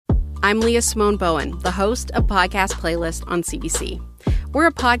I'm Leah Simone Bowen, the host of Podcast Playlist on CBC. We're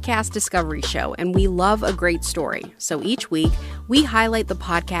a podcast discovery show, and we love a great story. So each week, we highlight the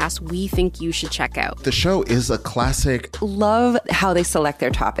podcasts we think you should check out. The show is a classic. Love how they select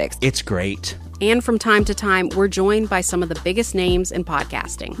their topics. It's great. And from time to time, we're joined by some of the biggest names in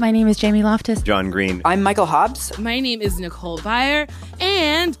podcasting. My name is Jamie Loftus. John Green. I'm Michael Hobbs. My name is Nicole Byer,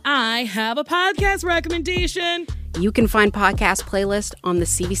 and I have a podcast recommendation. You can find Podcast Playlist on the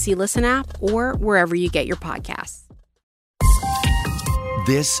CBC Listen app or wherever you get your podcasts.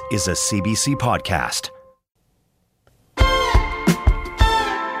 This is a CBC podcast.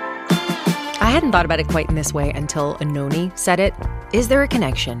 I hadn't thought about it quite in this way until Anohni said it. Is there a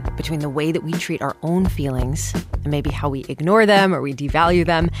connection between the way that we treat our own feelings, and maybe how we ignore them or we devalue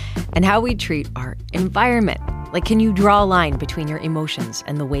them, and how we treat our environment? Like, can you draw a line between your emotions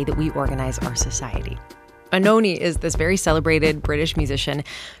and the way that we organize our society? Anohni is this very celebrated British musician.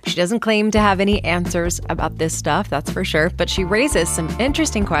 She doesn't claim to have any answers about this stuff, that's for sure, but she raises some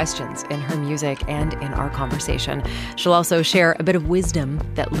interesting questions in her music and in our conversation. She'll also share a bit of wisdom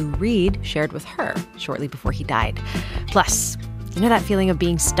that Lou Reed shared with her shortly before he died. Plus, you know that feeling of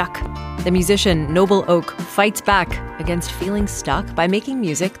being stuck? The musician Noble Oak fights back against feeling stuck by making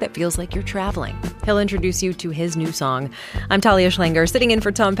music that feels like you're traveling. He'll introduce you to his new song. I'm Talia Schlanger, sitting in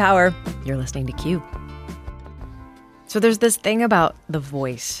for Tom Power. You're listening to Q. So there's this thing about the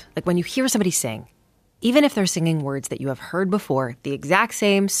voice. Like when you hear somebody sing, even if they're singing words that you have heard before, the exact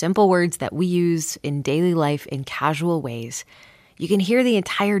same simple words that we use in daily life in casual ways, you can hear the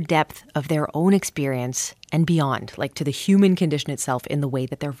entire depth of their own experience and beyond, like to the human condition itself in the way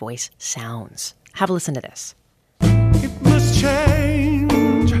that their voice sounds. Have a listen to this. It must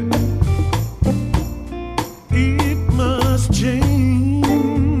change. It must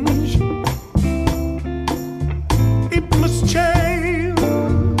change. It must change.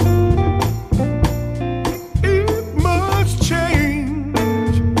 It must change.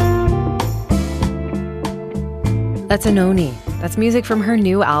 That's Anohni. That's music from her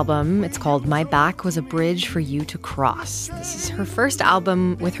new album. It's called My Back Was a Bridge for You to Cross. This is her first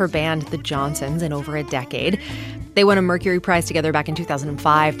album with her band, The Johnsons, in over a decade. They won a Mercury Prize together back in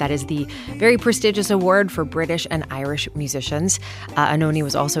 2005. That is the very prestigious award for British and Irish musicians. Anohni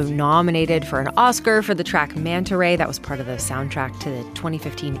was also nominated for an Oscar for the track Manta Ray. That was part of the soundtrack to the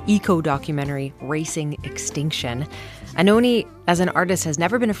 2015 eco-documentary Racing Extinction. Anohni, as an artist, has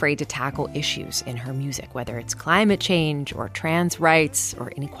never been afraid to tackle issues in her music, whether it's climate change or trans rights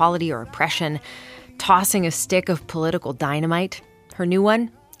or inequality or oppression, tossing a stick of political dynamite. Her new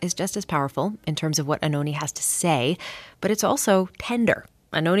one is just as powerful in terms of what Anohni has to say, but it's also tender.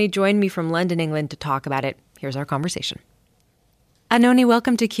 Anohni joined me from London, England to talk about it. Here's our conversation. Anohni,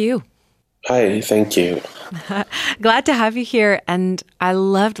 welcome to Q. Hi, thank you. Glad to have you here, and I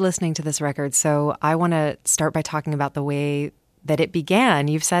loved listening to this record, so I want to start by talking about the way that it began.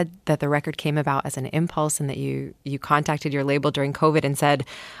 You've said that the record came about as an impulse and that you contacted your label during COVID and said,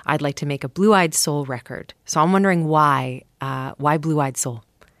 I'd like to make a Blue-Eyed Soul record. So I'm wondering why Blue-Eyed Soul?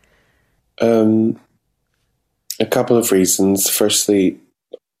 A couple of reasons. Firstly,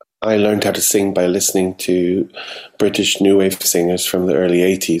 I learned how to sing by listening to British new wave singers from the early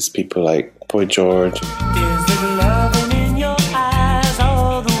 80s, people like Boy George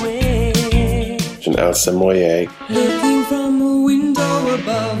and Elsa Moyet. Looking from a window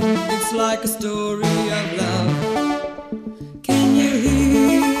above, it's like a story of love. Can you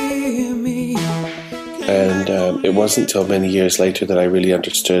hear me? And it wasn't till many years later that I really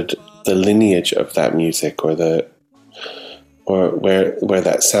understood the lineage of that music, or where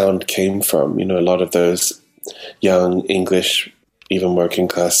that sound came from. You know, a lot of those young English, even working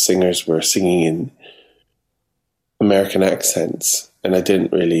class singers were singing in American accents, and I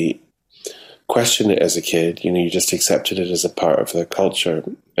didn't really question it as a kid. You know, you just accepted it as a part of the culture.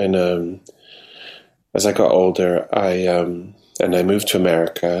 And as I got older, and I moved to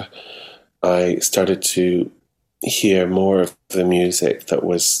America, I started to hear more of the music that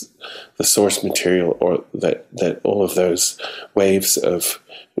was the source material, or that all of those waves of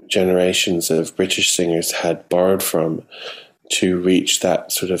generations of British singers had borrowed from, to reach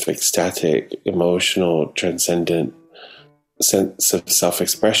that sort of ecstatic, emotional, transcendent sense of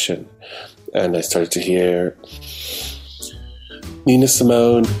self-expression. And I started to hear Nina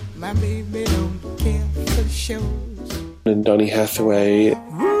Simone, My baby don't care for shows, and Donny Hathaway,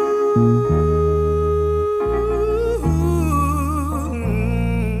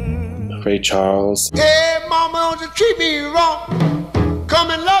 Ray Charles. Hey, mama, don't you treat me wrong. Come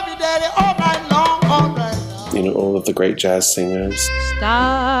and love you, daddy, all night long, all night long. You know, all of the great jazz singers.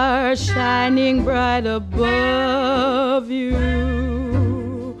 Stars shining bright above you.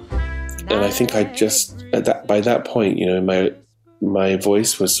 I think I just by that point, my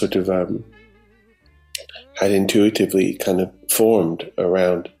voice was sort of had intuitively kind of formed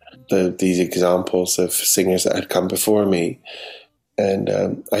around these examples of singers that had come before me, and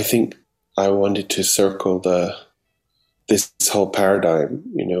I think I wanted to circle this whole paradigm,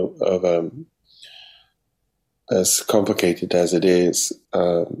 of as complicated as it is,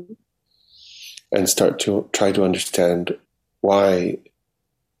 and start to try to understand why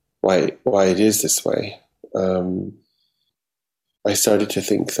it is this way. I started to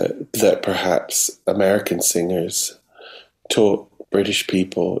think that perhaps American singers taught British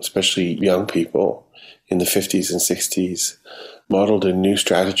people, especially young people in the 50s and 60s, modeled a new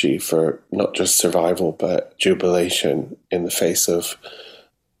strategy for not just survival but jubilation in the face of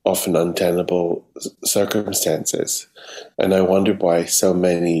often untenable circumstances. And I wondered why so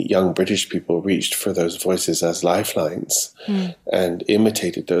many young British people reached for those voices as lifelines and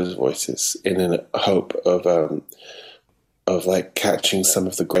imitated those voices in a hope of like catching some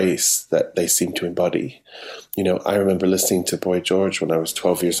of the grace that they seem to embody. I remember listening to Boy George when I was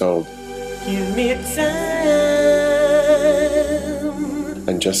 12 years old. Give me time.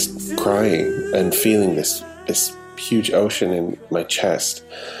 And just crying and feeling this huge ocean in my chest.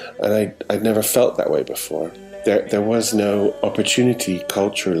 And I'd never felt that way before. There was no opportunity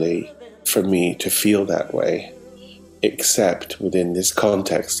culturally for me to feel that way, except within this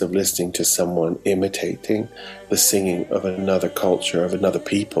context of listening to someone imitating the singing of another culture, of another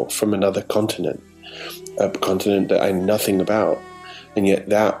people, from another continent, a continent that I knew nothing about. And yet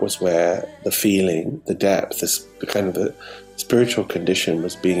that was where the feeling, the depth, the kind of the spiritual condition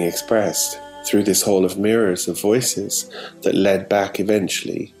was being expressed through this hall of mirrors of voices that led back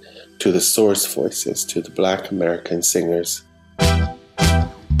eventually to the source voices, to the Black American singers. Do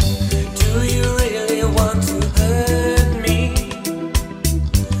you really want to hurt me?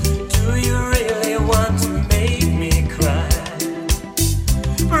 Do you really want to make me cry?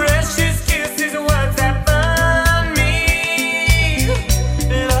 Precious kisses, words that burn me.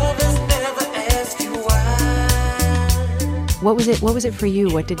 Lovers never ask you why. What was it for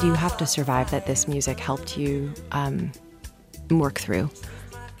you? What did you have to survive that this music helped you work through?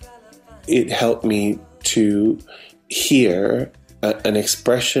 It helped me to hear an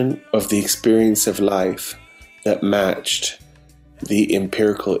expression of the experience of life that matched the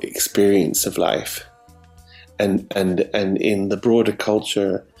empirical experience of life. And in the broader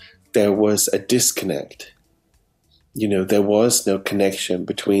culture, there was a disconnect. There was no connection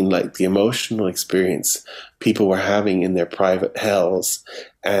between like the emotional experience people were having in their private hells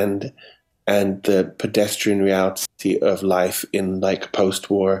and the pedestrian reality of life in like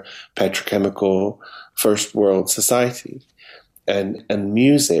post-war petrochemical first world society. And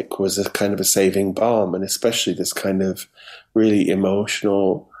music was a kind of a saving balm, and especially this kind of really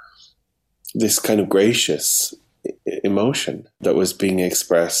emotional, this kind of gracious emotion that was being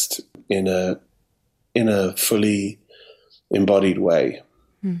expressed in a fully embodied way.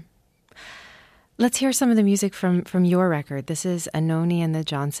 Let's hear some of the music from your record. This is Anohni and the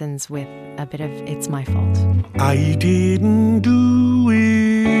Johnsons with a bit of It's My Fault. I didn't do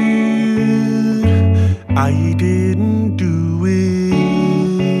it. I didn't do it.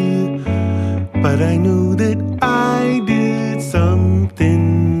 But I know that I did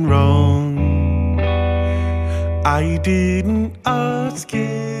something wrong. I didn't ask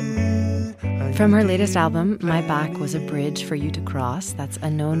it. From her latest album, My Back Was a Bridge for You to Cross. That's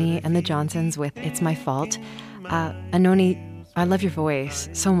Anohni and the Johnsons with It's My Fault. Anohni, I love your voice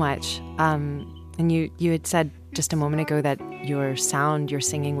so much. And you had said just a moment ago that your sound, your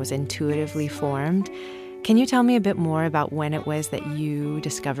singing was intuitively formed. Can you tell me a bit more about when it was that you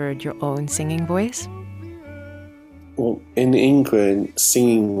discovered your own singing voice? Well, in England,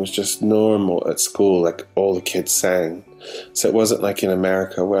 singing was just normal at school, like all the kids sang. So it wasn't like in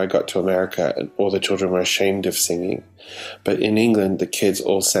America, where I got to America and all the children were ashamed of singing. But in England, the kids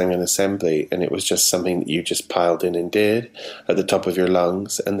all sang in assembly, and it was just something that you just piled in and did at the top of your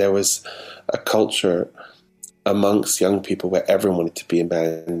lungs. And there was a culture amongst young people where everyone wanted to be in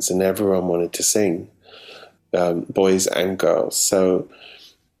bands and everyone wanted to sing, boys and girls. So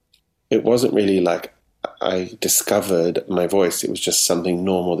it wasn't really like I discovered my voice. It was just something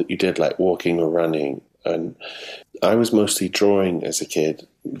normal that you did, like walking or running. And I was mostly drawing as a kid.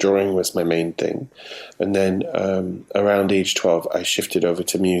 Drawing was my main thing. And then around age 12, I shifted over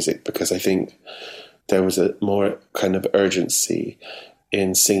to music because I think there was a more kind of urgency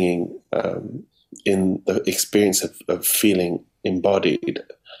in singing, in the experience of feeling embodied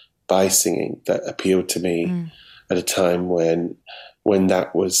by singing that appealed to me at a time when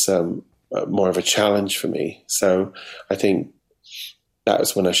that was more of a challenge for me. So I think that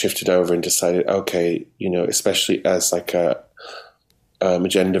was when I shifted over and decided, okay, especially as like a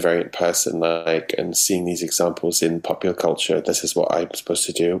gender variant person, like, and seeing these examples in popular culture, this is what I'm supposed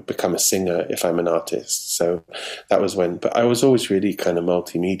to do, become a singer if I'm an artist. So that was when, but I was always really kind of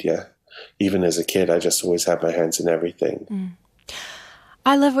multimedia. Even as a kid, I just always had my hands in everything.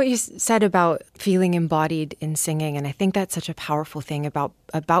 I love what you said about feeling embodied in singing, and I think that's such a powerful thing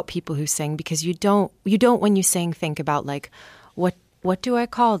about people who sing, because you don't when you sing think about like what do I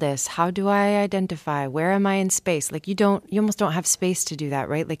call this? How do I identify? Where am I in space? Like you almost don't have space to do that,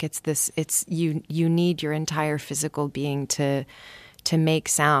 right? Like you need your entire physical being to make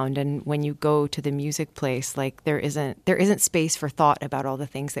sound. And when you go to the music place, like there isn't space for thought about all the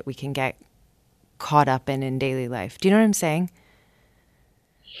things that we can get caught up in daily life. Do you know what I'm saying?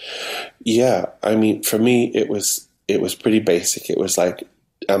 Yeah. I mean, for me, it was pretty basic. It was like,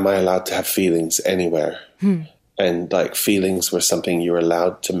 am I allowed to have feelings anywhere? And like feelings were something you were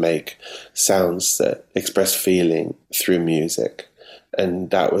allowed to make sounds that express feeling through music.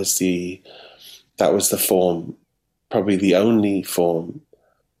 And that was the form, probably the only form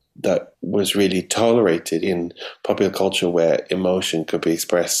that was really tolerated in popular culture, where emotion could be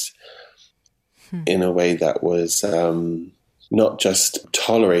expressed in a way that was not just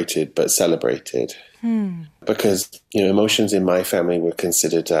tolerated, but celebrated. Because, emotions in my family were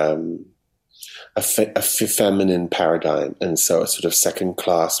considered a feminine paradigm, and so a sort of second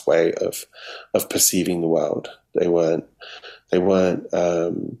class way of perceiving the world. They weren't they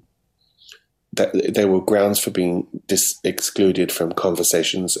were grounds for being excluded from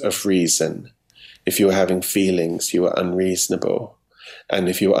conversations of reason. If you were having feelings, you were unreasonable, and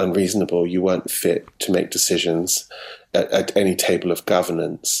if you were unreasonable, you weren't fit to make decisions at any table of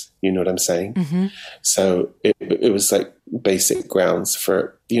governance. You know what I'm saying? Mm-hmm. So it was like basic grounds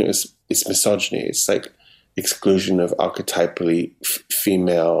for, it's misogyny. It's like exclusion of archetypally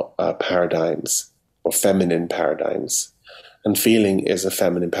female paradigms or feminine paradigms. And feeling is a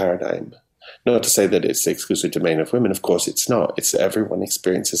feminine paradigm. Not to say that it's the exclusive domain of women. Of course, it's not. It's everyone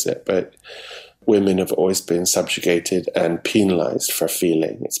experiences it. But women have always been subjugated and penalized for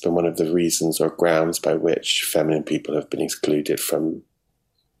feeling. It's been one of the reasons or grounds by which feminine people have been excluded from,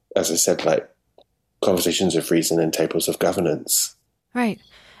 as I said, like conversations of reason and tables of governance. Right.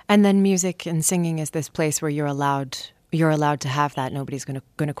 And then music and singing is this place where you're allowed to have that. Nobody's going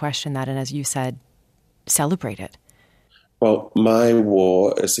to question that. And as you said, celebrate it. Well, my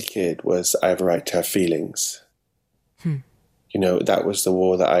war as a kid was I have a right to have feelings. That was the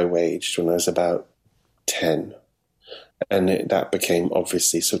war that I waged when I was about 10. And that became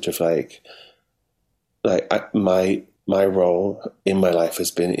obviously sort of my role in my life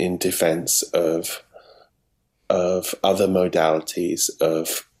has been in defense of other modalities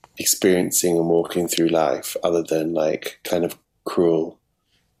of experiencing and walking through life other than like kind of cruel,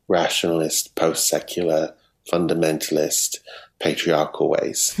 rationalist, post-secular, fundamentalist, patriarchal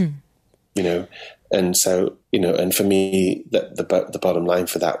ways, And so, and for me, the bottom line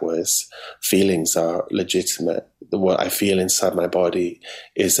for that was feelings are legitimate. What I feel inside my body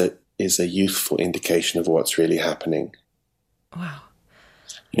is a youthful indication of what's really happening. Wow.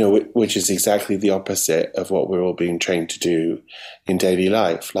 Which is exactly the opposite of what we're all being trained to do in daily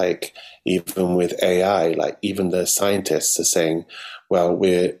life. Like even with AI, like even the scientists are saying, well,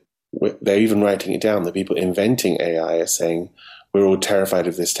 they're even writing it down. The people inventing AI are saying, we're all terrified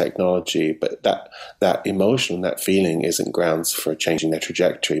of this technology, but that emotion, that feeling isn't grounds for changing their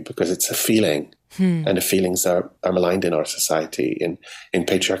trajectory because it's a feeling. And the feelings are maligned in our society. In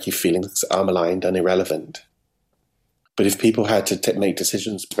patriarchy, feelings are maligned and irrelevant. But if people had to make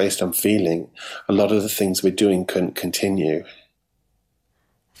decisions based on feeling, a lot of the things we're doing couldn't continue.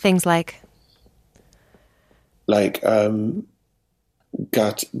 Things like? Like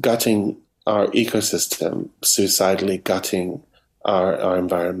gutting our ecosystem, suicidally gutting our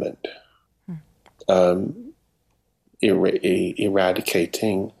environment,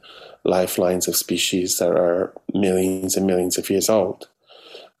 eradicating lifelines of species that are millions and millions of years old,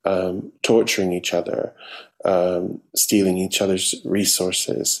 torturing each other, stealing each other's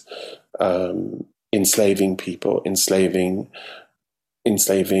resources, enslaving people, enslaving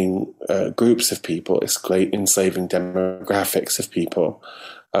groups of people, enslaving demographics of people,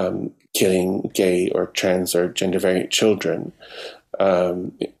 killing gay or trans or gender variant children,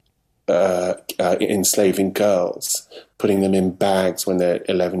 enslaving girls, putting them in bags when they're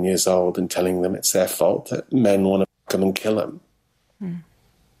 11 years old and telling them it's their fault that men want to come and kill them.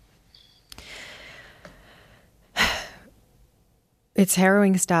 It's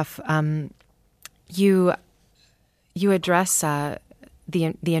harrowing stuff. You address the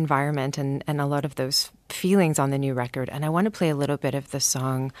environment and a lot of those feelings on the new record, and I want to play a little bit of the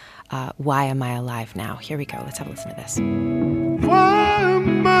song Why Am I Alive Now? Here we go. Let's have a listen to this. Why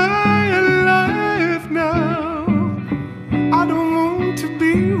am I alive now? I don't want to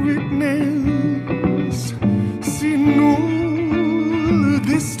be witness, seeing all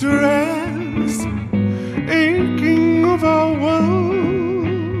this stress, aching of our world.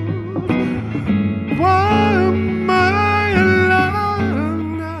 Why am I alive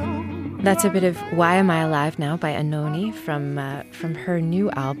now? That's a bit of Why Am I Alive Now by Anohni from her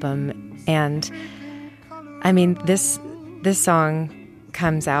new album. And I mean, this song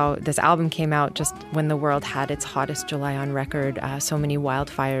comes out, this album came out just when the world had its hottest July on record, so many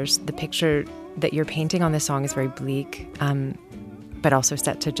wildfires. The picture that you're painting on this song is very bleak, but also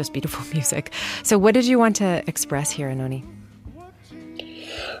set to just beautiful music. So what did you want to express here, Anohni?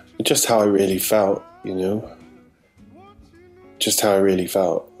 Just how I really felt, you know? Just how I really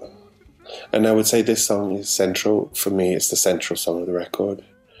felt. And I would say this song is central. For me, it's the central song of the record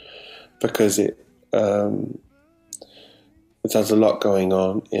because it there's a lot going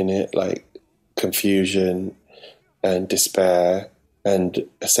on in it, like confusion and despair and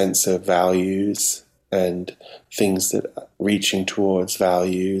a sense of values and things that are reaching towards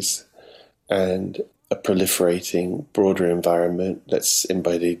values and a proliferating broader environment that's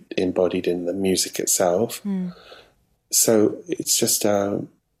embodied in the music itself. So it's just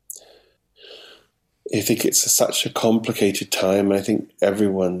I think it's such a complicated time. I think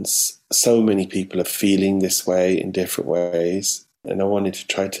so many people are feeling this way in different ways. And I wanted to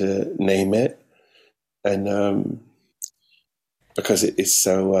try to name it. And because it is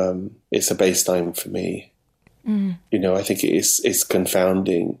so, it's a baseline for me. You know, I think it's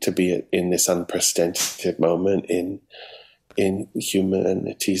confounding to be in this unprecedented moment in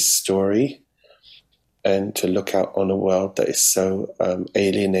humanity's story and to look out on a world that is so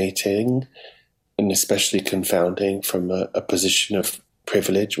alienating and especially confounding from a position of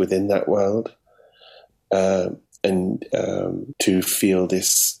privilege within that world, and to feel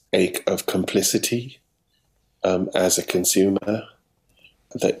this ache of complicity as a consumer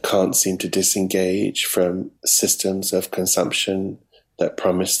that can't seem to disengage from systems of consumption that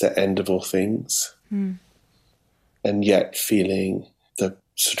promise the end of all things, and yet feeling the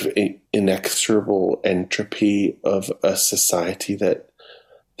sort of inexorable entropy of a society that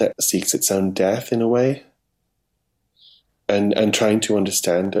seeks its own death in a way, and trying to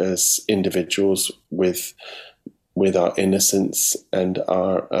understand as individuals with our innocence and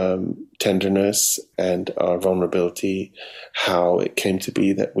our tenderness and our vulnerability, how it came to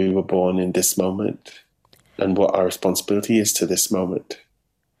be that we were born in this moment and what our responsibility is to this moment.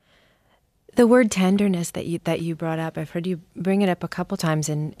 The word tenderness that you brought up, I've heard you bring it up a couple times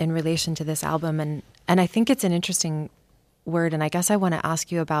in relation to this album, and I think it's an interesting word, and I guess I want to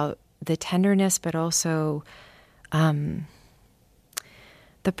ask you about the tenderness, but also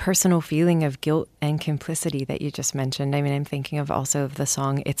the personal feeling of guilt and complicity that you just mentioned. I mean, I'm thinking of also of the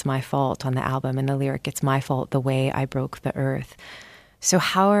song "It's My Fault" on the album, and the lyric "It's my fault the way I broke the earth." So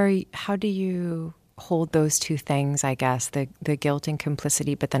how do you hold those two things? I guess the guilt and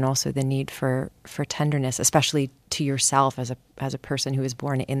complicity, but then also the need for tenderness, especially to yourself as a person who was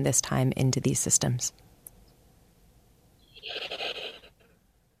born in this time into these systems.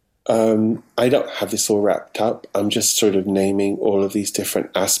 I don't have this all wrapped up. I'm just sort of naming all of these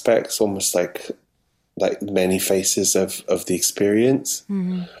different aspects, almost like many faces of the experience.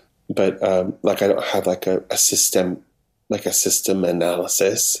 But I don't have like a system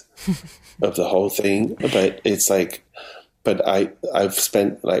analysis of the whole thing. But it's like, I've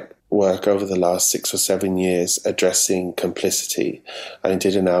spent like work over the last 6 or 7 years addressing complicity. I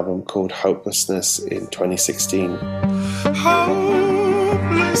did an album called Hopelessness in 2016.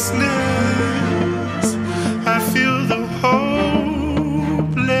 Hopelessness, I feel the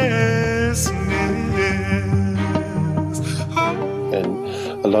hopelessness.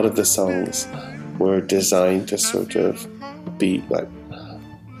 And a lot of the songs were designed to sort of be like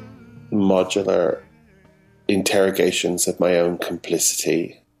modular interrogations of my own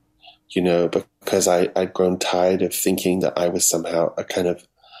complicity, you know, because I'd grown tired of thinking that I was somehow a kind of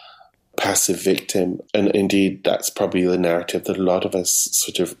passive victim. And indeed, that's probably the narrative that a lot of us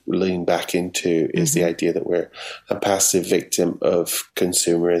sort of lean back into, is the idea that we're a passive victim of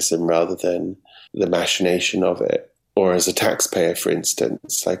consumerism rather than the machination of it. Or as a taxpayer, for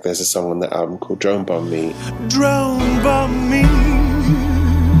instance, like there's a song on the album called Drone Bomb Me. Drone bomb me,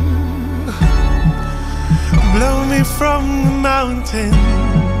 blow me from the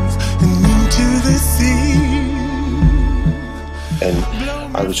mountains and into the sea. And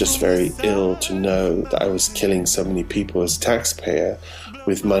I was just very ill to know that I was killing so many people as a taxpayer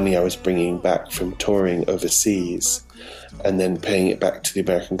with money I was bringing back from touring overseas and then paying it back to the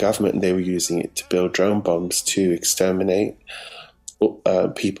American government, and they were using it to build drone bombs to exterminate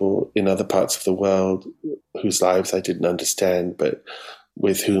people in other parts of the world whose lives I didn't understand, but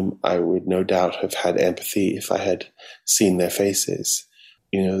with whom I would no doubt have had empathy if I had seen their faces.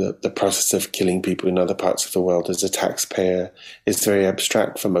 You know, the process of killing people in other parts of the world as a taxpayer is very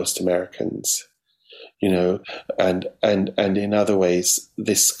abstract for most Americans. You know, and in other ways,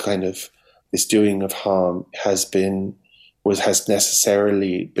 this doing of harm has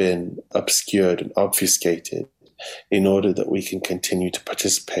necessarily been obscured and obfuscated in order that we can continue to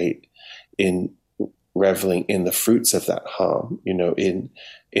participate in reveling in the fruits of that harm, you know, in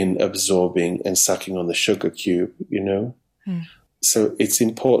absorbing and sucking on the sugar cube, you know. So it's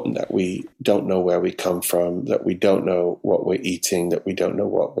important that we don't know where we come from, that we don't know what we're eating, that we don't know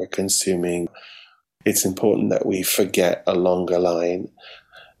what we're consuming. It's important that we forget a longer line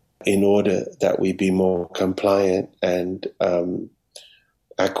in order that we be more compliant and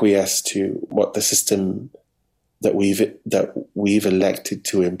acquiesce to what the system that we've elected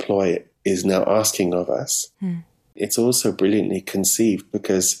to employ is now asking of us. It's also brilliantly conceived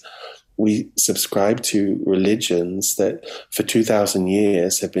because we subscribe to religions that for 2,000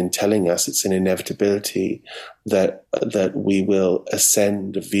 years have been telling us it's an inevitability that we will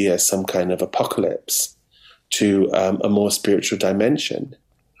ascend via some kind of apocalypse to a more spiritual dimension,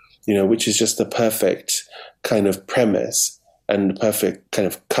 you know, which is just the perfect kind of premise and the perfect kind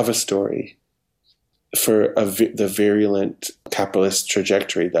of cover story for the virulent capitalist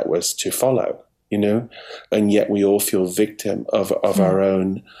trajectory that was to follow, you know, and yet we all feel victim of our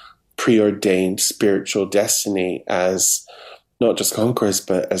own preordained spiritual destiny as not just conquerors,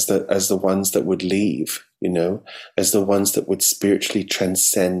 but as the ones that would leave, you know, as the ones that would spiritually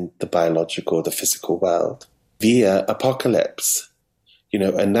transcend the biological, the physical world via apocalypse, you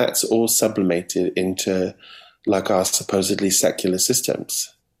know, and that's all sublimated into like our supposedly secular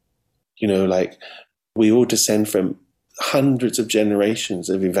systems, you know, like we all descend from hundreds of generations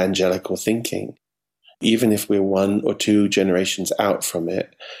of evangelical thinking. Even if we're 1 or 2 generations out from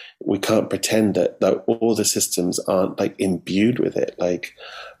it, we can't pretend that all the systems aren't like imbued with it, like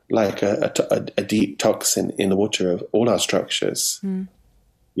a deep toxin in the water of all our structures.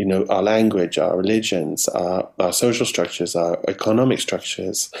 You know, our language, our religions, our social structures, our economic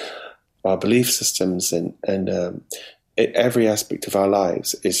structures, our belief systems, and every aspect of our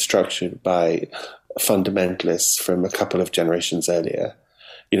lives is structured by fundamentalists from a couple of generations earlier.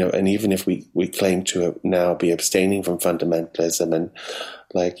 You know, and even if we claim to now be abstaining from fundamentalism and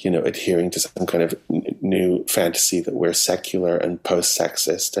like, you know, adhering to some kind of new fantasy that we're secular and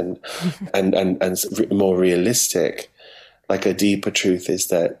post-sexist and more realistic, like a deeper truth is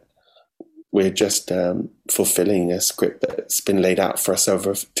that we're just fulfilling a script that's been laid out for us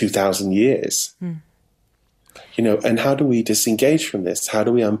over 2,000 years. You know, and how do we disengage from this? How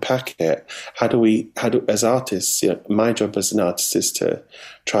do we unpack it? How do as artists, you know, my job as an artist is to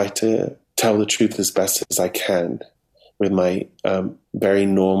try to tell the truth as best as I can with my very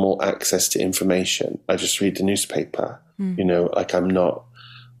normal access to information. I just read the newspaper, you know, like I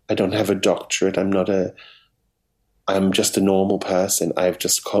don't have a doctorate. I'm just a normal person. I have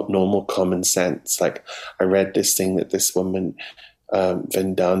just normal common sense. Like I read this thing that this woman,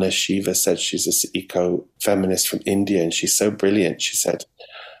 Vandana Shiva, said. She's this eco-feminist from India, and she's so brilliant. She said,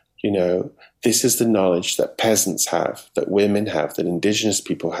 you know, this is the knowledge that peasants have, that women have, that indigenous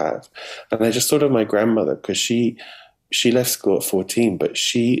people have. And I just thought of my grandmother, because she left school at 14, but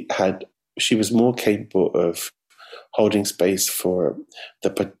she was more capable of holding space for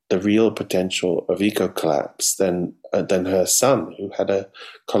the real potential of eco-collapse than her son, who had a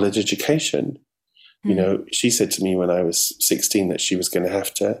college education. You know, she said to me when I was 16 that she was going to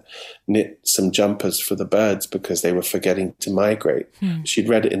have to knit some jumpers for the birds because they were forgetting to migrate. She'd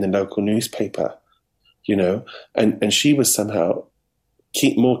read it in the local newspaper, you know, and she was somehow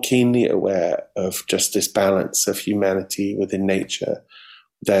more keenly aware of just this balance of humanity within nature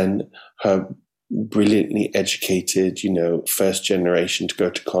than her brilliantly educated, you know, first generation to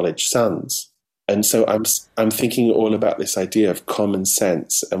go to college sons. And so I'm thinking all about this idea of common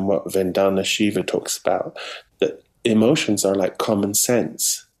sense and what Vandana Shiva talks about, that emotions are like common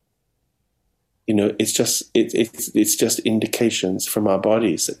sense. You know, it's just indications from our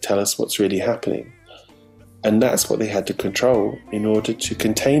bodies that tell us what's really happening. And that's what they had to control in order to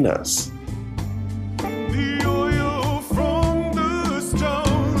contain us.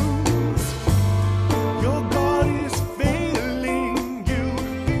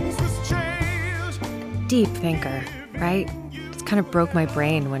 Deep thinker, right? It kind of broke my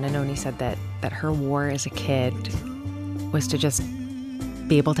brain when Anohni said that her war as a kid was to just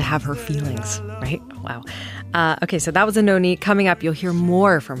be able to have her feelings, right? Wow. Okay, so that was Anohni. Coming up, you'll hear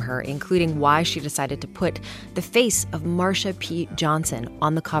more from her, including why she decided to put the face of Marsha P. Johnson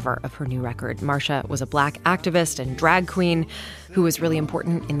on the cover of her new record. Marsha was a Black activist and drag queen who was really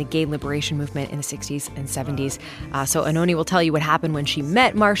important in the gay liberation movement in the 60s and 70s. So Anohni will tell you what happened when she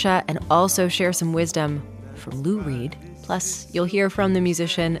met Marsha and also share some wisdom from Lou Reed. Plus, you'll hear from the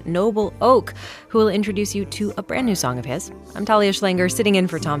musician Noble Oak, who will introduce you to a brand new song of his. I'm Talia Schlanger, sitting in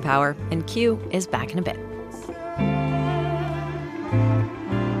for Tom Power, and Q is back in a bit.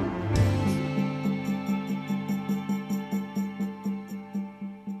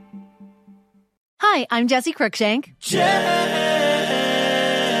 Hi, I'm Jessie Cruikshank. Jessie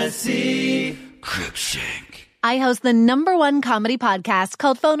Cruikshank. I host the #1 comedy podcast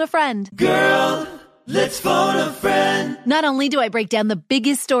called Phone a Friend. Girl, let's phone a friend. Not only do I break down the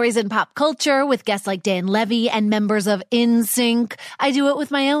biggest stories in pop culture with guests like Dan Levy and members of NSYNC, I do it with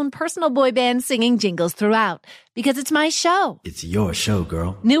my own personal boy band singing jingles throughout. Because it's my show. It's your show,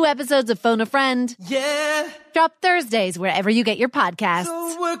 girl. New episodes of Phone a Friend. Yeah. Drop Thursdays wherever you get your podcasts.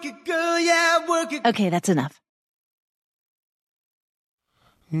 So work it, girl, yeah, work it. Okay, that's enough.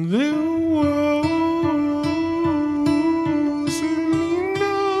 There was enough.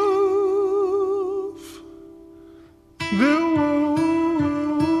 There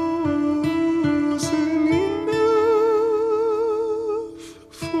wasn't enough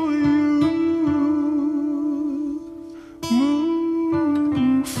for you.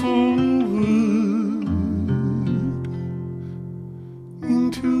 Move forward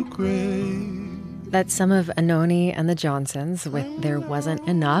into gray. That's some of Anohni and the Johnsons with There Wasn't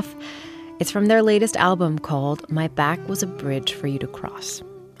Enough. It's from their latest album called My Back Was a Bridge for You to Cross.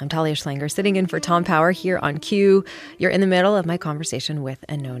 I'm Talia Schlanger, sitting in for Tom Power here on Q. You're in the middle of my conversation with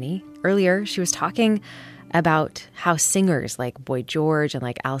Anohni. Earlier, she was talking about how singers like Boy George and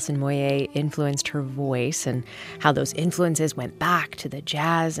like Alison Moyet influenced her voice and how those influences went back to the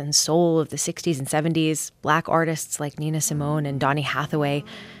jazz and soul of the 60s and 70s, Black artists like Nina Simone and Donny Hathaway.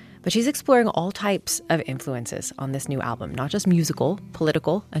 But she's exploring all types of influences on this new album, not just musical,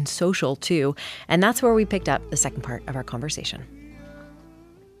 political, and social too. And that's where we picked up the second part of our conversation.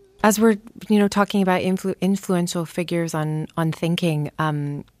 As we're, talking about influential figures on thinking,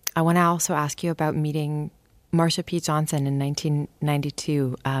 I want to also ask you about meeting Marsha P. Johnson in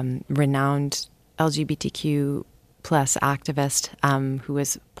 1992, renowned LGBTQ plus activist who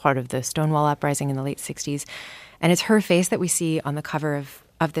was part of the Stonewall Uprising in the late 60s. And it's her face that we see on the cover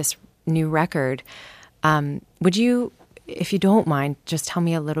of this new record. Would you, if you don't mind, just tell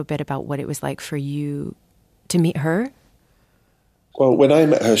me a little bit about what it was like for you to meet her? Well, when I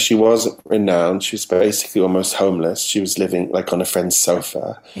met her, she wasn't renowned. She was basically almost homeless. She was living like on a friend's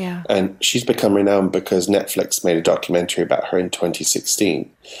sofa. Yeah. And she's become renowned because Netflix made a documentary about her in 2016.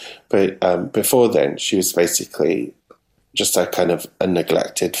 But before then, she was basically just a kind of a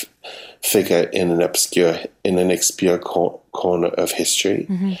neglected figure in an obscure corner of history.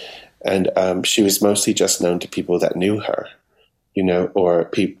 Mm-hmm. And she was mostly just known to people that knew her,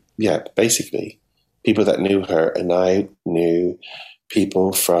 or basically people that knew her. And I knew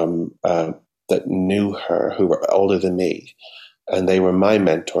people from that knew her who were older than me, and they were my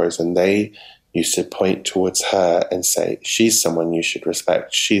mentors, and they used to point towards her and say, she's someone you should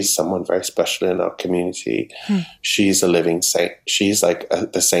respect. She's someone very special in our community. She's a living saint. She's like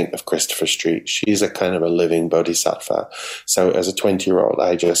the saint of Christopher Street. She's a kind of a living bodhisattva. So as a 20-year-old,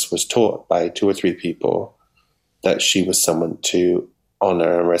 I just was taught by 2 or 3 people that she was someone to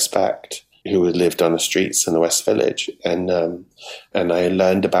honor and respect, who had lived on the streets in the West Village. And I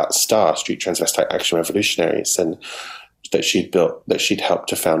learned about STAR, Street Transvestite Action Revolutionaries, and that she'd helped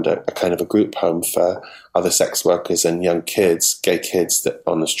to found a kind of a group home for other sex workers and young kids, gay kids that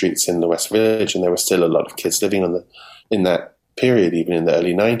on the streets in the West Village. And there were still a lot of kids living in that period, even in the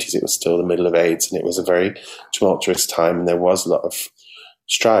early 90s. It was still the middle of AIDS, and it was a very tumultuous time. And there was a lot of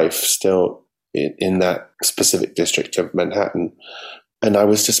strife still in that specific district of Manhattan. And I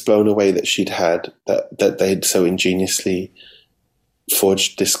was just blown away that that they'd so ingeniously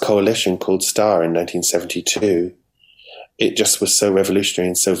forged this coalition called STAR in 1972. It just was so revolutionary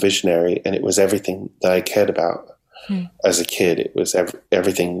and so visionary, and it was everything that I cared about as a kid. It was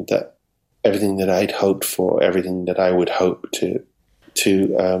everything that I'd hoped for, everything that I would hope to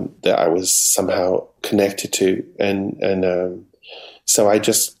that I was somehow connected to, and so I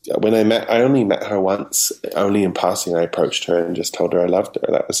only met her once, only in passing. I approached her and just told her I loved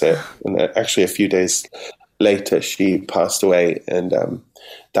her. That was it. And actually, a few days later, she passed away, and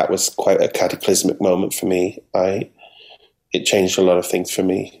that was quite a cataclysmic moment for me. It changed a lot of things for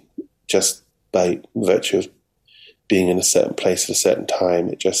me, just by virtue of being in a certain place at a certain time.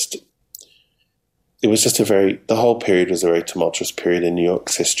 It was just the whole period was a very tumultuous period in New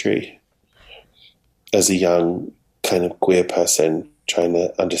York's history. As a young kind of queer person trying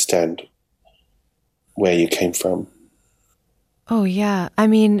to understand where you came from. Oh, yeah. I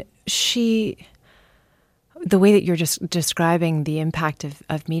mean, the way that you're just describing the impact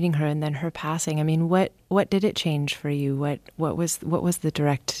of meeting her and then her passing, I mean, what did it change for you? What was the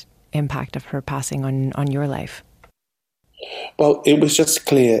direct impact of her passing on your life? Well, it was just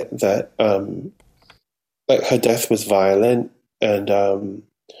clear that like her death was violent, and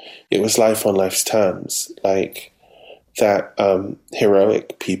it was life on life's terms. Like that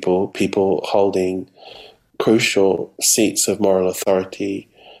heroic people holding crucial seats of moral authority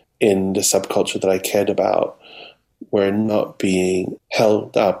in the subculture that I cared about were not being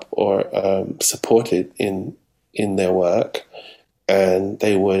held up or supported in their work, and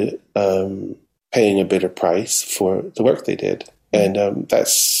they were paying a bitter price for the work they did. And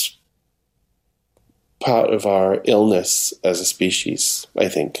that's part of our illness as a species, I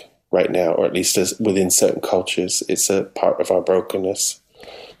think, right now, or at least as within certain cultures. It's a part of our brokenness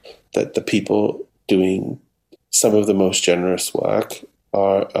that the people doing some of the most generous work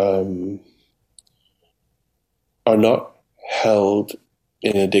are not held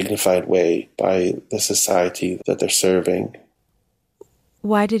in a dignified way by the society that they're serving.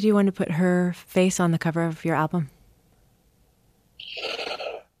 Why did you want to put her face on the cover of your album?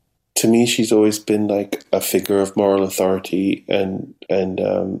 To me, she's always been like a figure of moral authority and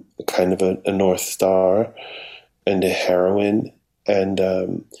kind of a North Star and a heroine. And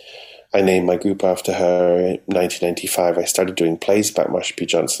I named my group after her in 1995. I started doing plays about Marsha P.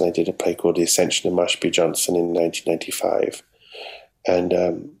 Johnson. I did a play called The Ascension of Marsha P. Johnson in 1995. And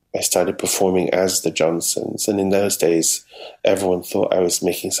I started performing as the Johnsons. And in those days, everyone thought I was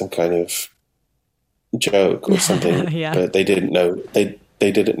making some kind of joke or something. Yeah. But they didn't know.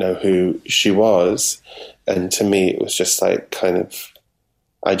 They didn't know who she was. And to me, it was just like kind of,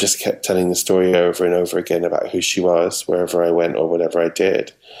 I just kept telling the story over and over again about who she was wherever I went or whatever I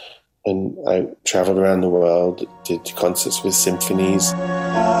did. And I traveled around the world, did concerts with symphonies.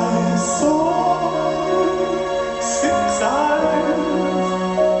 I saw 6 eyes.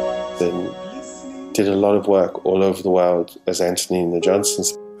 And did a lot of work all over the world as Anthony and the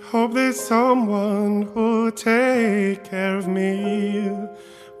Johnsons. Hope there's someone who'll take care of me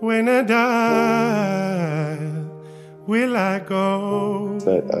when I die. Will I go?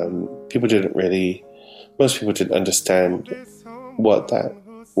 But most people didn't understand what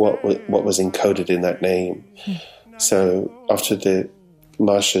was encoded in that name. So after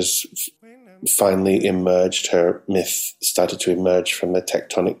Marsha's finally emerged, her myth started to emerge from the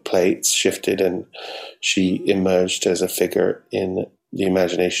tectonic plates, shifted, and she emerged as a figure in the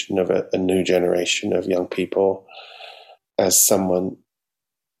imagination of a new generation of young people, as someone,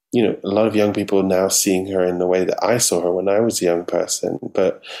 a lot of young people now seeing her in the way that I saw her when I was a young person.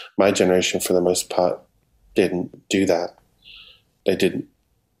 But my generation, for the most part, didn't do that. They didn't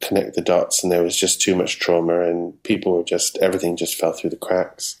connect the dots, and there was just too much trauma, and everything just fell through the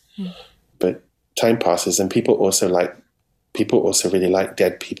cracks. But time passes, and people also really like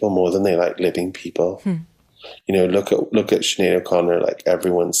dead people more than they like living people. Look at Sinead O'Connor. Like,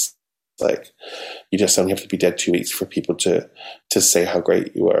 everyone's like, you just only have to be dead 2 weeks for people to say how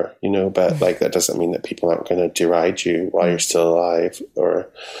great you were, but like, that doesn't mean that people aren't going to deride you while you're still alive, or,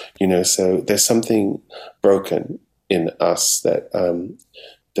 so there's something broken in us that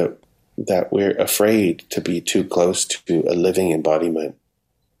we're afraid to be too close to a living embodiment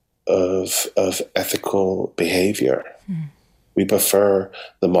of ethical behavior. We prefer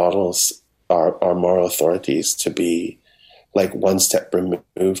the models, our moral authorities, to be like one step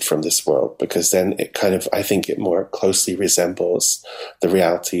removed from this world, because then it kind of, I think it more closely resembles the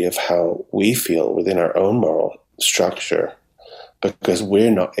reality of how we feel within our own moral structure, because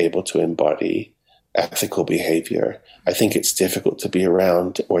we're not able to embody ethical behavior. I think it's difficult to be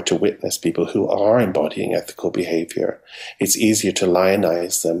around or to witness people who are embodying ethical behavior. It's easier to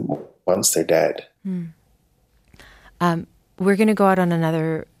lionize them once they're dead. We're going to go out on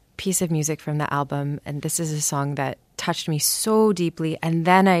another piece of music from the album, and this is a song that touched me so deeply, and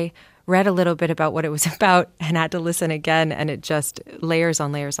then I read a little bit about what it was about and had to listen again, and it just layers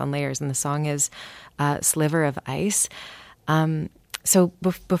on layers on layers, and the song is Sliver of Ice. So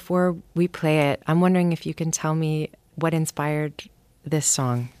before we play it, I'm wondering if you can tell me what inspired this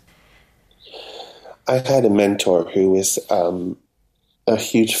song. I had a mentor who was a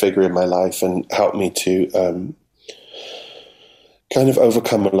huge figure in my life and helped me to kind of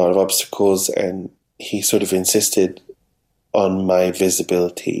overcome a lot of obstacles, and he sort of insisted on my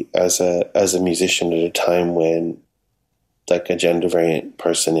visibility as a musician at a time when like a gender variant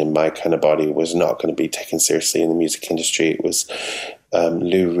person in my kind of body was not going to be taken seriously in the music industry. It was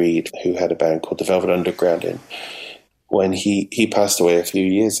Lou Reed, who had a band called the Velvet Underground, and when he passed away a few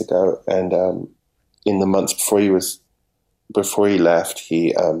years ago, and in the months before he left,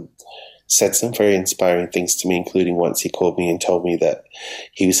 he said some very inspiring things to me, including once he called me and told me that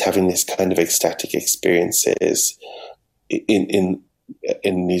he was having this kind of ecstatic experiences in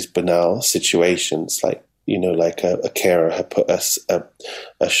these banal situations, like, you know, like a carer had put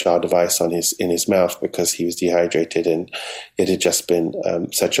a shard of ice in his mouth because he was dehydrated, and it had just been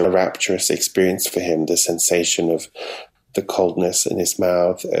such a rapturous experience for him, the sensation of the coldness in his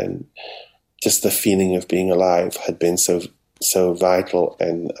mouth and just the feeling of being alive had been so vital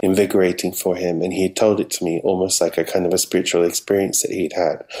and invigorating for him. And he told it to me almost like a kind of a spiritual experience that he'd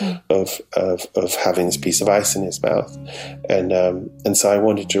had of having this piece of ice in his mouth. And so I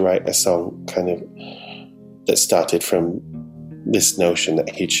wanted to write a song kind of that started from this notion that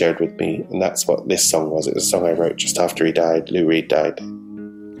he'd shared with me. And that's what this song was. It was a song I wrote just after he died. Lou Reed died.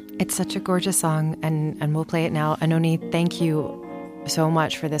 It's such a gorgeous song, and we'll play it now. Anohni, thank you so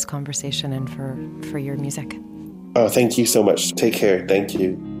much for this conversation and for your music. Oh, thank you so much. Take care. Thank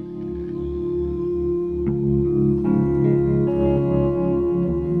you.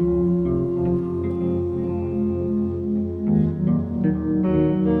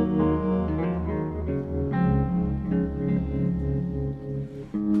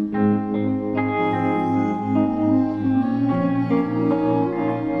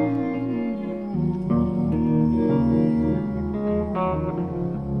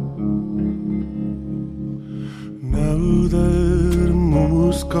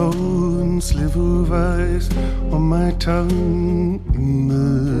 Sliver of ice on my tongue in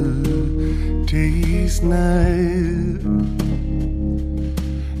the day's night.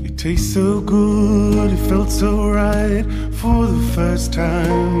 It tastes so good, it felt so right for the first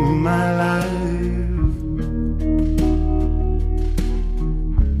time in my life.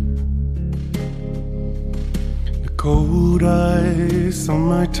 The cold ice on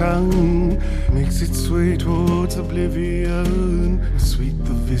my tongue makes its way towards oblivion. Sweet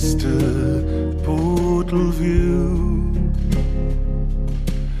the vista, the portal view.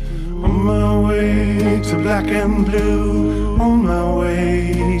 On my way to black and blue, on my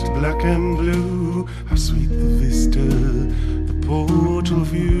way to black and blue. How sweet the vista, the portal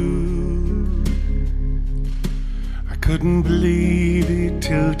view. I couldn't believe it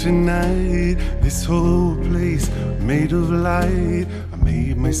till tonight. This whole place made of light. I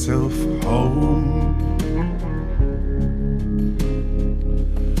made myself home.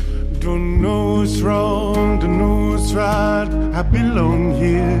 Don't know what's wrong, don't know what's right. I belong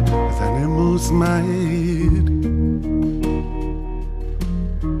here as animals might.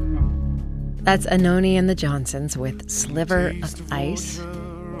 That's Anohni and the Johnsons with Sliver of Ice.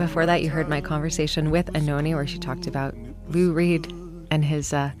 Before that, you heard my conversation with Anohni, where she talked about Lou Reed and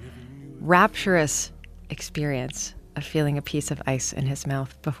his rapturous experience of feeling a piece of ice in his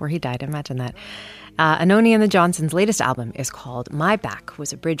mouth before he died. Imagine that. Anohni and the Johnsons' latest album is called My Back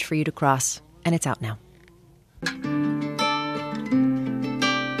Was a Bridge for You to Cross, and it's out now.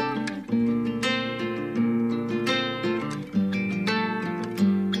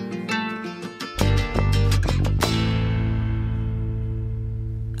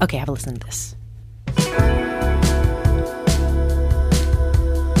 Okay, have a listen to this.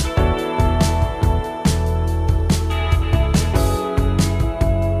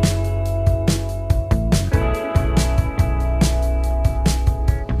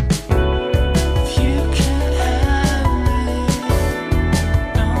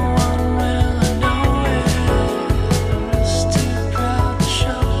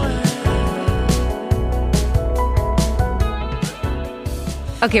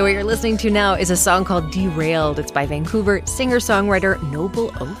 Okay, what you're listening to now is a song called Derailed. It's by Vancouver singer-songwriter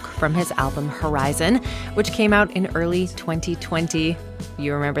Noble Oak from his album Horizon, which came out in early 2020.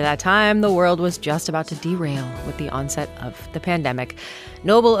 You remember that time the world was just about to derail with the onset of the pandemic.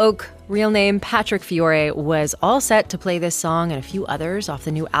 Noble Oak, real name Patrick Fiore, was all set to play this song and a few others off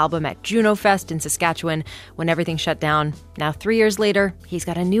the new album at Juno Fest in Saskatchewan when everything shut down. Now, 3 years later, he's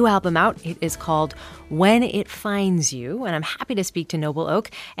got a new album out. It is called When It Finds You, and I'm happy to speak to Noble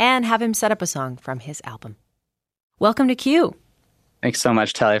Oak and have him set up a song from his album. Welcome to Q. Thanks so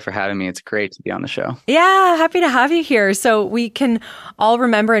much, Talia, for having me. It's great to be on the show. Yeah, happy to have you here. So we can all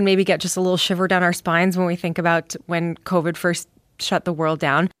remember and maybe get just a little shiver down our spines when we think about when COVID first shut the world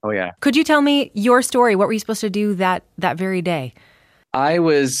down. Oh, yeah. Could you tell me your story? What were you supposed to do that very day? I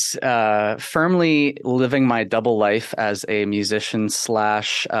was firmly living my double life as a musician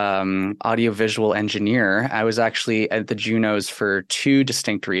slash audiovisual engineer. I was actually at the Junos for two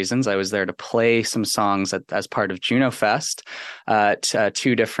distinct reasons. I was there to play some songs as part of Juno Fest at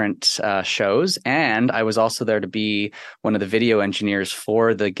two different shows. And I was also there to be one of the video engineers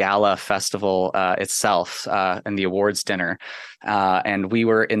for the gala festival itself and the awards dinner. And we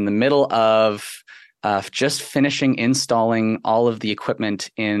were in the middle of just finishing installing all of the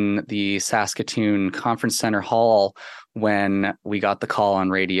equipment in the Saskatoon Conference Center Hall when we got the call on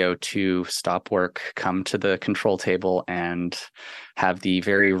radio to stop work, come to the control table, and have the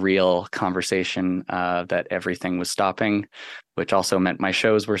very real conversation that everything was stopping, which also meant my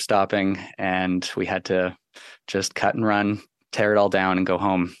shows were stopping, and we had to just cut and run, tear it all down, and go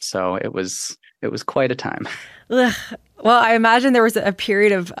home. So it was quite a time. Ugh. Well, I imagine there was a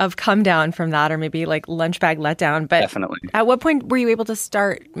period of come down from that, or maybe like lunch bag letdown. But definitely. At what point were you able to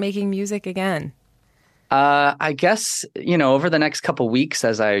start making music again? I guess, over the next couple of weeks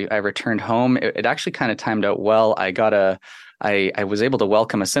as I returned home, it actually kind of timed out well. I was able to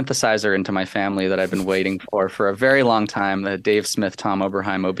welcome a synthesizer into my family that I've been waiting for a very long time, the Dave Smith, Tom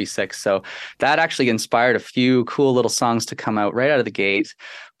Oberheim OB6. So that actually inspired a few cool little songs to come out right out of the gate.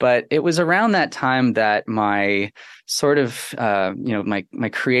 But it was around that time that my sort of, my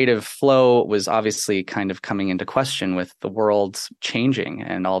creative flow was obviously kind of coming into question with the world changing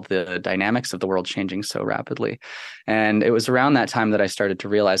and all the dynamics of the world changing so rapidly. And it was around that time that I started to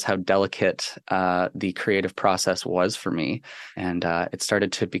realize how delicate the creative process was for me. And it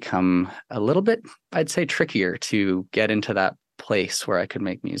started to become a little bit, I'd say, trickier to get into that place where I could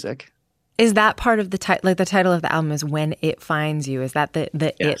make music. Is that part of the title? Like the title of the album is "When It Finds You." Is that the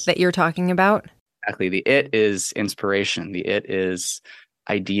Yes. it that you're talking about? Exactly. The it is inspiration. The it is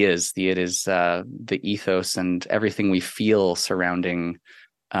ideas. The it is the ethos and everything we feel surrounding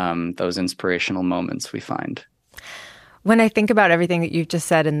those inspirational moments we find. When I think about everything that you've just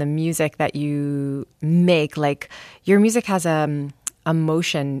said and the music that you make, like your music has a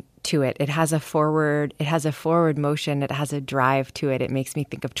motion to it. It has a forward motion. It has a drive to it. It makes me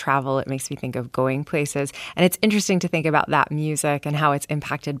think of travel. It makes me think of going places. And it's interesting to think about that music and how it's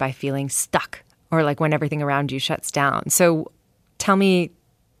impacted by feeling stuck or like when everything around you shuts down. So tell me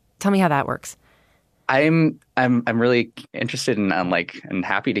how that works. I'm really interested in and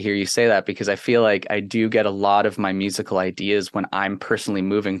happy to hear you say that, because I feel like I do get a lot of my musical ideas when I'm personally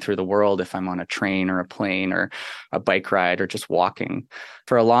moving through the world, if I'm on a train or a plane or a bike ride or just walking.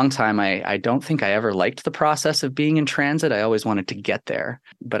 For a long time, I don't think I ever liked the process of being in transit. I always wanted to get there.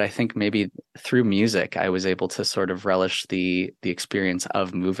 But I think maybe through music, I was able to sort of relish the experience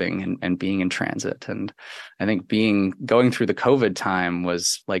of moving and being in transit. And I think going through the COVID time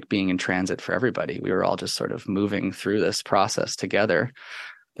was like being in transit for everybody. We were all just sort of moving through this process together,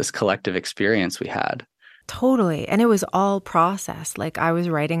 this collective experience we had. Totally. And it was all process. Like I was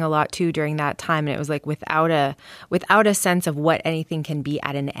writing a lot too during that time. And it was like without a sense of what anything can be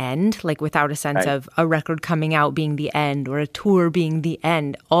at an end, like without a sense of a record coming out being the end or a tour being the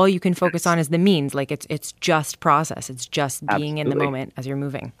end. All you can focus on is the means. Like it's just process. It's just being in the moment as you're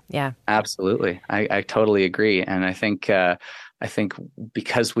moving. Yeah. Absolutely. I totally agree. And I think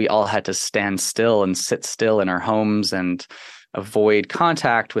because we all had to stand still and sit still in our homes and avoid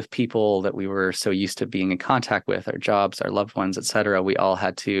contact with people that we were so used to being in contact with, our jobs, our loved ones, et cetera, we all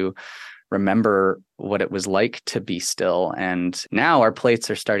had to remember what it was like to be still. And now our plates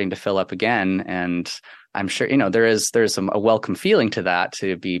are starting to fill up again. And I'm sure, there's a welcome feeling to that,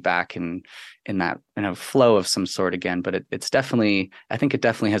 to be back in that flow of some sort again. But it's definitely, I think it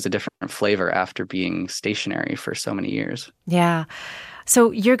definitely has a different flavor after being stationary for so many years. Yeah.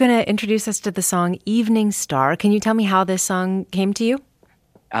 So you're going to introduce us to the song Eveningstar. Can you tell me how this song came to you?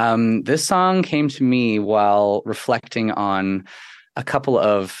 This song came to me while reflecting on a couple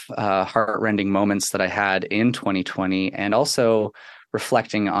of heartrending moments that I had in 2020, and also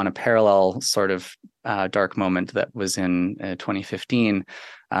reflecting on a parallel sort of dark moment that was in 2015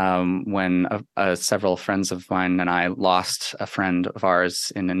 when several friends of mine and I lost a friend of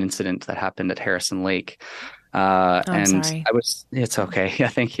ours in an incident that happened at Harrison Lake. Sorry. It's okay. Yeah,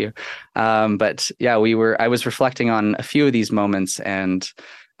 thank you. But yeah, I was reflecting on a few of these moments, and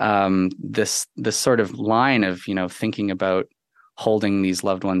this sort of line of, thinking about holding these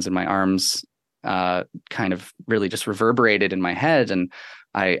loved ones in my arms kind of really just reverberated in my head. And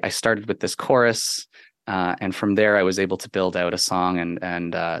I started with this chorus, and from there I was able to build out a song.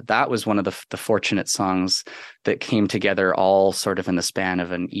 And that was one of the fortunate songs that came together all sort of in the span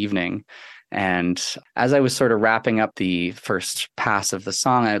of an evening. And as I was sort of wrapping up the first pass of the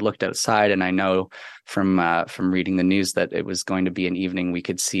song, I looked outside, and I know from reading the news that it was going to be an evening we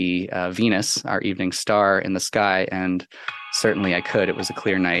could see Venus, our evening star, in the sky. And certainly I could. It was a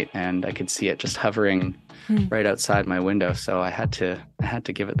clear night, and I could see it just hovering right outside my window. So I had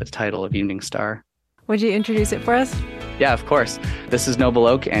to give it the title of Evening Star. Would you introduce it for us? Yeah, of course. This is Noble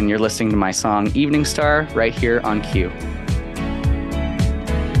Oak, and you're listening to my song Evening Star right here on Q.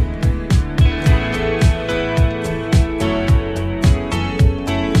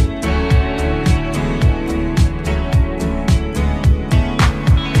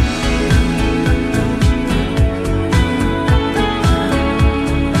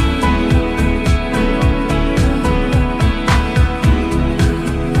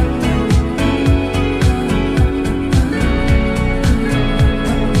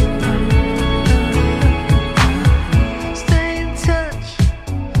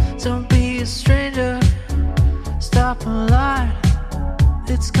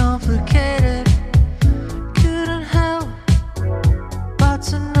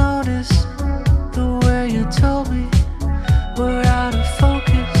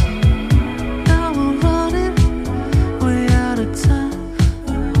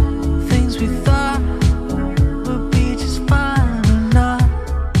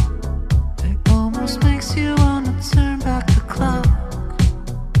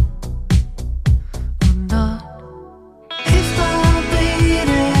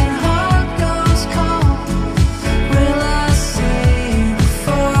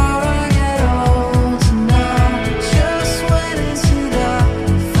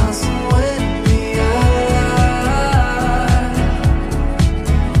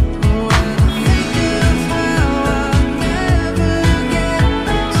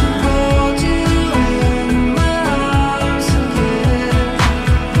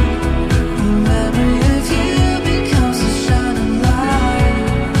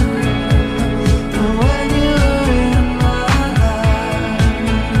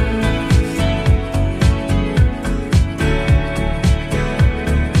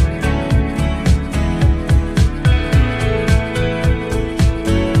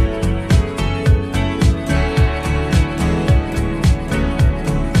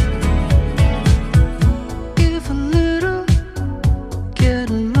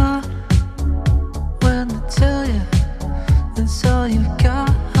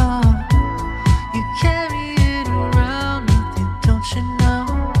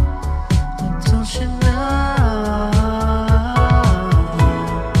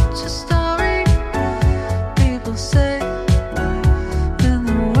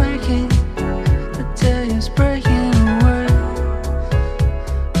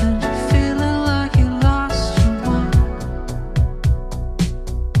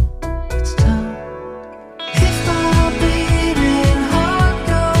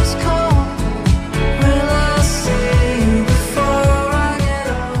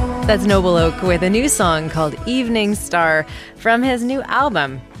 That's Noble Oak with a new song called Evening Star from his new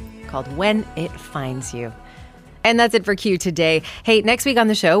album called When It Finds You. And that's it for Q today. Hey, next week on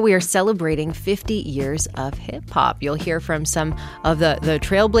the show, we are celebrating 50 years of hip-hop. You'll hear from some of the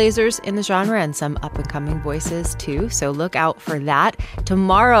trailblazers in the genre and some up-and-coming voices, too. So look out for that.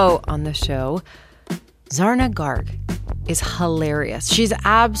 Tomorrow on the show, Zarna Garg is hilarious. She's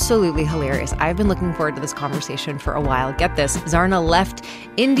absolutely hilarious. I've been looking forward to this conversation for a while. Get this. Zarna left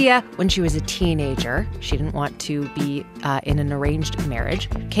India when she was a teenager. She didn't want to be in an arranged marriage.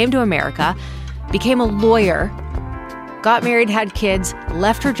 Came to America, became a lawyer, got married, had kids,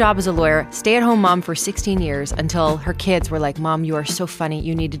 left her job as a lawyer, stay-at-home mom for 16 years until her kids were like, Mom, you are so funny.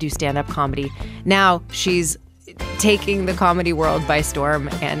 You need to do stand-up comedy. Now she's taking the comedy world by storm,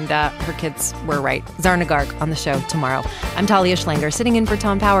 and her kids were right. Zarna Garg on the show tomorrow. I'm Talia Schlanger, sitting in for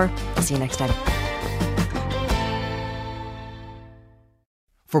Tom Power. I'll see you next time.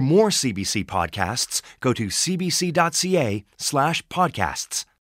 For more CBC podcasts, go to cbc.ca/podcasts.